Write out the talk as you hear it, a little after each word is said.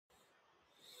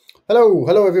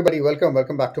Hello everybody.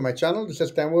 Welcome back to my channel. This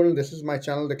is Tamil. And this is my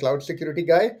channel, The Cloud Security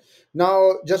Guy.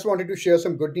 Now, just wanted to share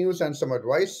some good news and some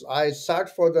advice. I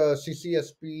sat for the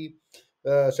CCSP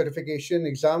certification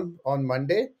exam on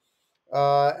Monday.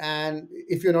 And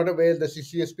if you're not aware, the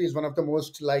CCSP is one of the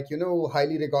most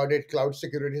highly regarded cloud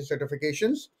security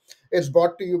certifications. It's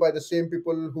brought to you by the same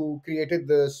people who created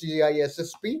the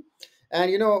CISSP.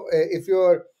 And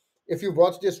if you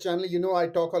watch this channel, I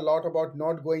talk a lot about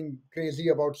not going crazy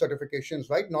about certifications,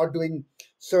 right? Not doing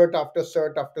cert after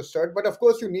cert after cert. But of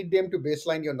course, you need them to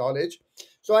baseline your knowledge.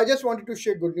 So I just wanted to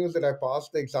share good news that I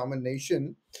passed the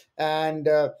examination, and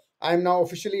I'm now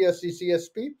officially a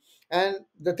CCSP. And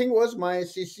the thing was, my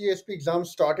CCSP exam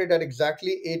started at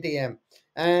exactly 8 a.m.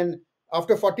 And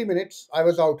after 40 minutes, I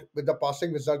was out with the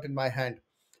passing result in my hand.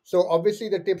 So obviously,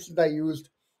 the tips that I used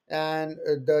and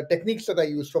the techniques that I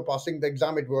used for passing the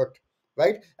exam, it worked,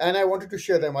 right? And I wanted to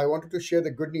share them. I wanted to share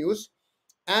the good news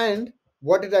and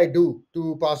what did I do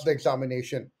to pass the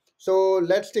examination. So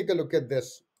let's take a look at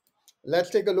this. Let's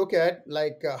take a look at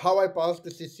how I passed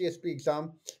the CCSP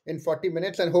exam in 40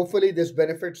 minutes, and hopefully this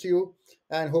benefits you,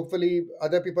 and hopefully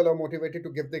other people are motivated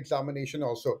to give the examination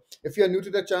also. If you are new to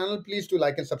the channel, please do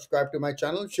like and subscribe to my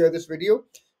channel. Share this video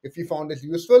if you found it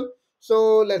useful.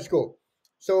 So let's go.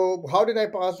 So how did I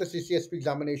pass the CCSP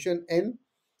examination in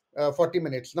 40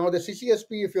 minutes? Now the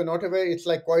CCSP, if you're not aware, it's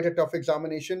like quite a tough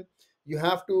examination. You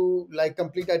have to like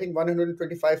complete, I think,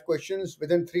 125 questions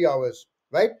within 3 hours,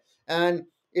 right? And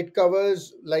it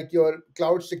covers like your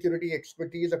cloud security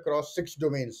expertise across six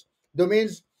domains.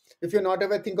 If you're not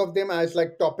aware, think of them as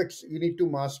like topics you need to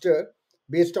master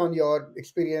based on your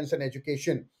experience and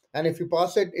education. And if you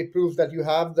pass it, it proves that you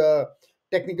have the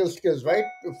technical skills, right,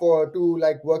 for to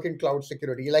like work in cloud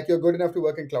security, like you're good enough to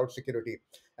work in cloud security.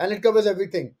 And it covers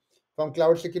everything from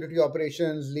cloud security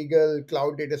operations, legal,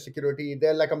 cloud data security.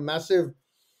 They're like a massive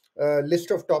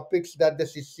list of topics that the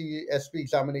CCSP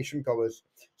examination covers.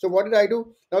 So what did I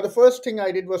do? Now the first thing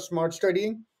I did was smart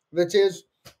studying, which is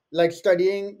like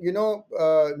studying,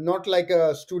 not like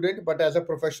a student, but as a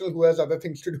professional who has other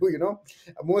things to do.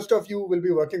 Most of you will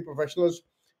be working professionals.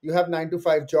 You have 9 to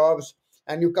 5 jobs,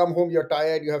 and you come home, you're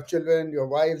tired, you have children, your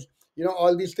wives,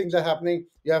 all these things are happening.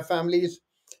 You have families,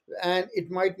 and it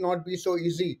might not be so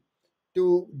easy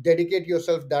to dedicate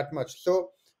yourself that much. So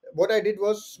what I did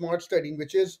was smart studying,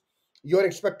 which is you're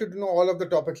expected to know all of the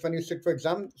topics when you sit for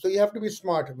exam. So you have to be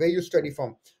smart where you study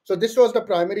from. So this was the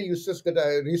primary resource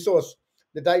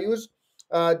that I use.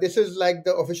 This is like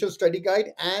the official study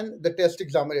guide and the test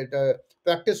examiner,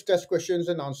 practice test questions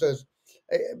and answers.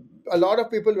 Uh, A lot of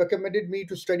people recommended me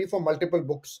to study from multiple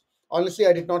books. Honestly,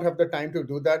 I did not have the time to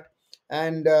do that,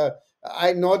 and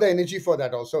I know the energy for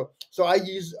that also. So I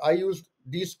used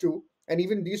these two, and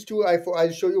even these two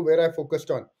I'll show you where I focused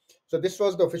on. So this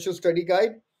was the official study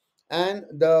guide and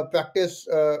the practice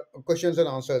questions and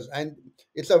answers, and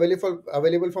it's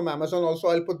available from Amazon also.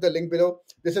 I'll put the link below.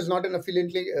 This is not an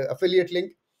affiliate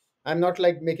link. I'm not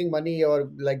like making money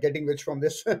or like getting rich from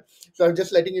this. So I'm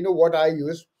just letting you know what I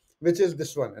use, which is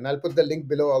this one, and I'll put the link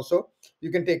below also.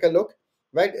 You can take a look.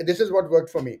 Right, this is what worked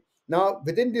for me. Now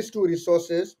within these two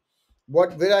resources,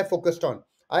 what where I focused on,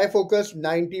 I focused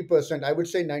 90%, I would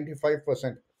say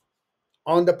 95%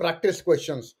 on the practice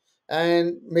questions,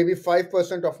 and maybe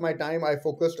 5% of my time I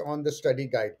focused on the study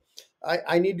guide.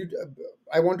 I need you to,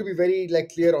 I want to be very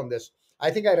like clear on this.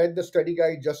 I think I read the study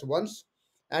guide just once,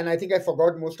 and I think I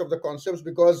forgot most of the concepts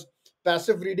because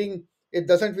passive reading, it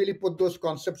doesn't really put those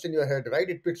concepts in your head, right?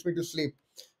 It puts me to sleep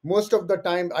most of the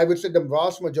time. I would say the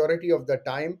vast majority of the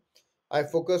time I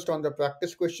focused on the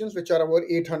practice questions, which are over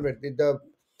 800.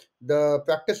 The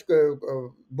practice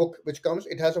book which comes,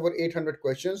 it has over 800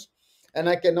 questions. And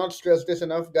I cannot stress this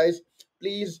enough, guys.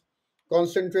 Please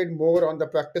concentrate more on the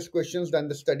practice questions than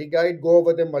the study guide. Go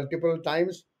over them multiple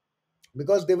times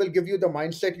because they will give you the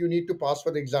mindset you need to pass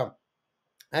for the exam.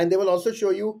 And they will also show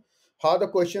you how the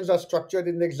questions are structured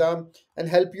in the exam and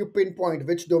help you pinpoint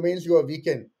which domains you are weak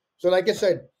in. So like I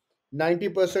said,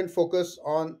 90% focus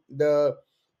on the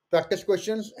practice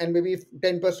questions and maybe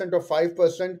 10% or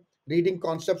 5% reading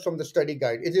concepts from the study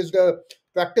guide. It is the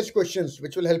practice questions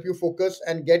which will help you focus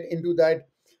and get into that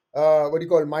what do you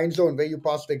call mind zone where you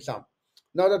pass the exam.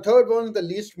 Now the third one, the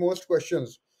least most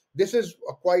questions. This is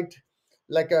a quite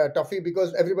like a toughie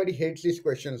because everybody hates these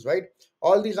questions, right?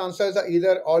 All these answers are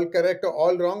either all correct or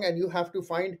all wrong, and you have to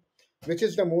find which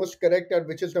is the most correct and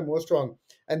which is the most wrong.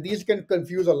 And these can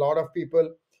confuse a lot of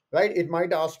people, right? It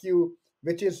might ask you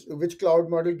which cloud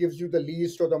model gives you the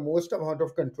least or the most amount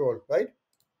of control, right?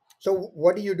 So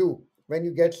what do you do when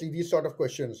you get these sort of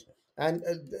questions? And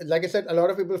like I said, a lot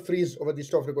of people freeze over these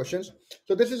sort of questions.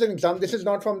 So this is an exam. This is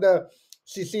not from the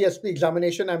CCSP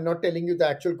examination. I'm not telling you the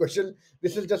actual question.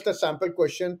 This is just a sample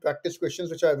question, practice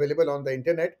questions which are available on the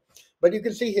internet. But you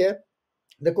can see here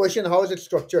the question: how is it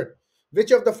structured?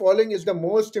 Which of the following is the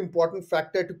most important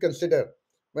factor to consider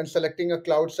when selecting a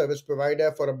cloud service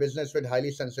provider for a business with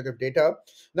highly sensitive data?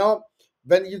 Now,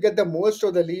 when you get the most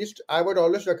or the least, I would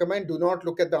always recommend do not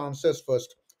look at the answers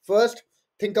first. First,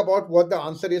 think about what the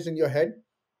answer is in your head,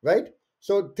 right?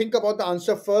 So think about the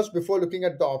answer first before looking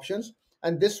at the options.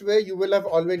 And this way, you will have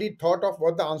already thought of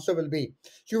what the answer will be.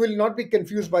 So you will not be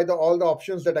confused by all the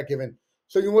options that are given.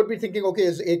 So you would be thinking, okay,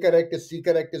 is A correct? Is C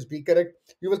correct? Is B correct?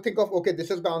 You will think of, okay,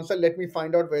 this is the answer. Let me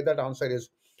find out where that answer is,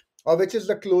 or which is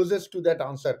the closest to that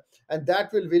answer. And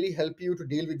that will really help you to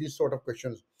deal with these sort of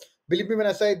questions. Believe me when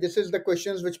I say this is the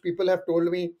questions which people have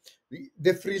told me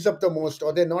they freeze up the most,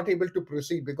 or they're not able to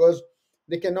proceed because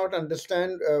they cannot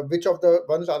understand which of the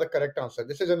ones are the correct answer.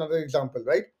 This is another example,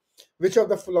 right? Which of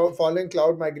the following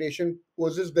cloud migration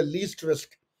poses the least risk?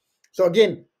 So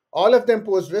again, all of them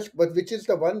pose risk, but which is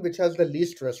the one which has the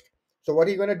least risk? So what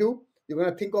are you going to do? You're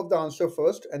going to think of the answer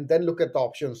first and then look at the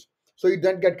options. So you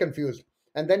don't get confused.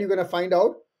 And then you're going to find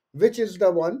out which is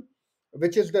the one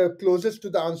which is the closest to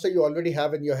the answer you already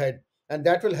have in your head. And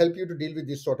that will help you to deal with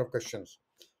these sort of questions.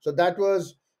 So that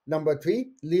was number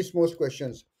three, least most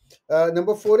questions.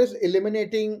 Number four is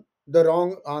eliminating the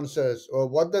wrong answers. Or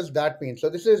what does that mean? So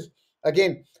this is,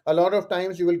 again, a lot of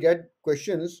times you will get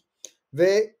questions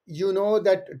where you know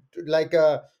that, like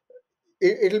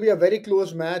it'll be a very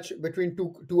close match between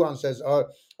two answers,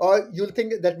 or you'll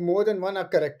think that more than one are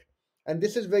correct. And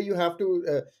this is where you have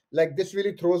to like, this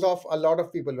really throws off a lot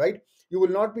of people, right? You will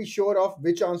not be sure of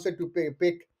which answer to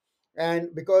pick,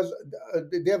 and because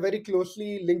they are very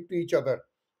closely linked to each other,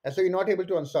 and so you're not able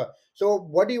to answer. So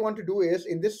what do you want to do is,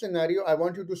 in this scenario, I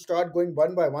want you to start going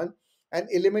one by one and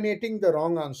eliminating the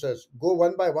wrong answers. Go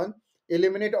one by one,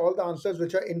 eliminate all the answers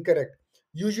which are incorrect.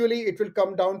 Usually it will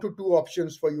come down to two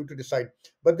options for you to decide,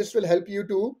 but this will help you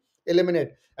to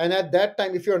eliminate. And at that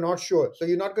time, if you're not sure, so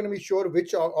you're not going to be sure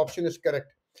which option is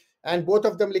correct, and both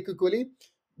of them like equally,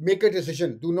 make a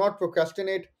decision. Do not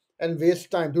procrastinate and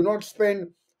waste time. Do not spend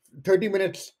 30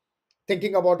 minutes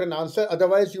thinking about an answer.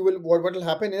 Otherwise, you will, what will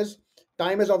happen is,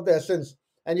 time is of the essence,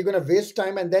 and you're going to waste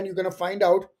time, and then you're going to find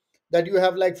out that you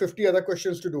have like 50 other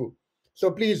questions to do.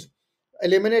 So please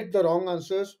eliminate the wrong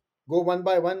answers. Go one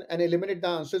by one and eliminate the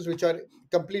answers which are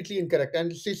completely incorrect.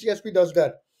 And CCSP does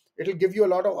that. It will give you a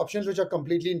lot of options which are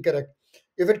completely incorrect.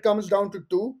 If it comes down to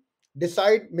two,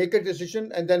 decide, make a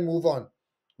decision, and then move on.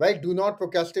 Right? Do not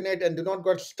procrastinate and do not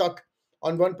get stuck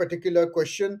on one particular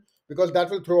question, because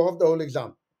that will throw off the whole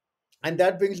exam. And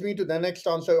that brings me to the next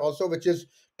answer also, which is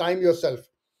time yourself.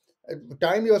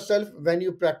 Time yourself when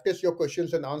you practice your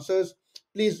questions and answers.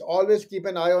 Please always keep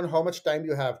an eye on how much time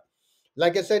you have.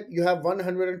 Like I said, you have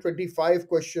 125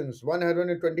 questions,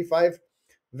 125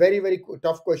 very, very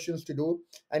tough questions to do,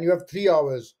 and you have 3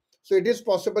 hours. So it is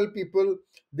possible people,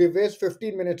 they waste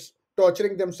 15 minutes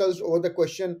torturing themselves over the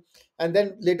question, and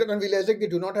then later on realizing they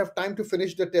do not have time to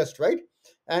finish the test, right?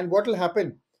 And what will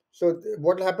happen? So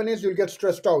what will happen is you'll get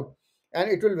stressed out, and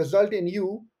it will result in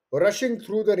you rushing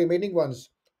through the remaining ones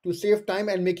to save time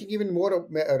and making even more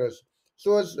errors.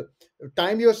 So as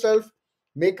time yourself,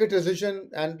 make a decision,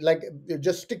 and like,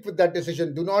 just stick with that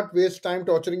decision. Do not waste time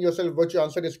torturing yourself which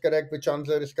answer is correct, which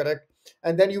answer is correct.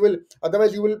 And then you will,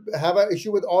 otherwise you will have an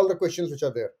issue with all the questions which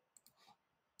are there.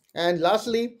 And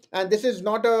lastly, and this is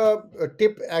not a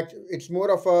tip, it's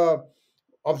more of a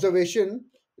observation.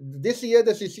 This year,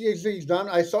 the CCSP exam,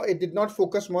 I saw it did not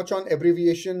focus much on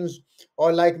abbreviations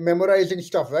or like memorizing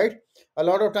stuff, right? A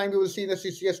lot of time you will see in the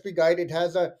CCSP guide, it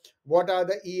has a, what are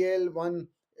the EL1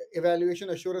 evaluation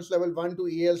assurance level 1 to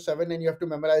EL7, and you have to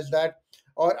memorize that,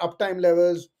 or uptime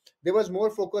levels. There was more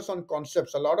focus on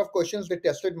concepts. A lot of questions they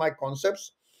tested my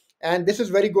concepts, and this is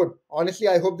very good. Honestly,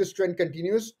 I hope this trend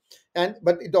continues. And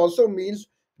but it also means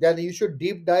that you should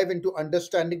deep dive into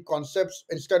understanding concepts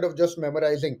instead of just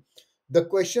memorizing. The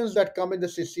questions that come in the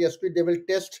CCSP, they will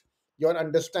test your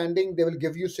understanding. They will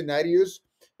give you scenarios,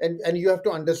 and you have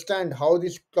to understand how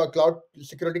these cloud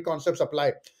security concepts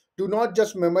apply. Do not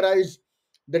just memorize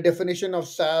the definition of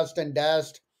SAST and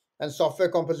DAST and software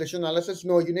composition analysis.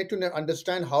 No, you need to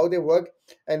understand how they work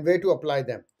and where to apply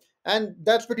them. And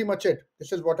that's pretty much it.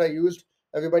 This is what I used.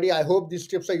 Everybody, I hope these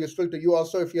tips are useful to you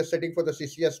also if you're sitting for the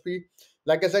CCSP.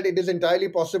 Like I said, it is entirely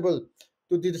possible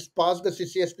to pass the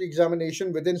CCSP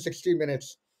examination within 60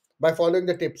 minutes by following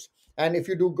the tips. And if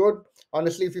you do good,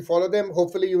 honestly, if you follow them,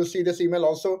 hopefully you will see this email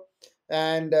also.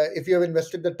 And if you have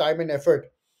invested the time and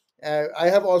effort, I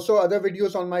have also other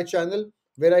videos on my channel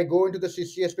where I go into the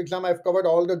CCSP exam. I've covered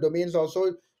all the domains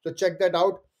also, so check that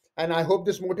out. And I hope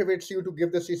this motivates you to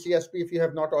give the CCSP if you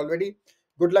have not already.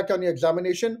 Good luck on your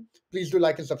examination. Please do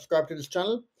like and subscribe to this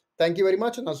channel. Thank you very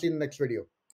much, and I'll see you in the next video.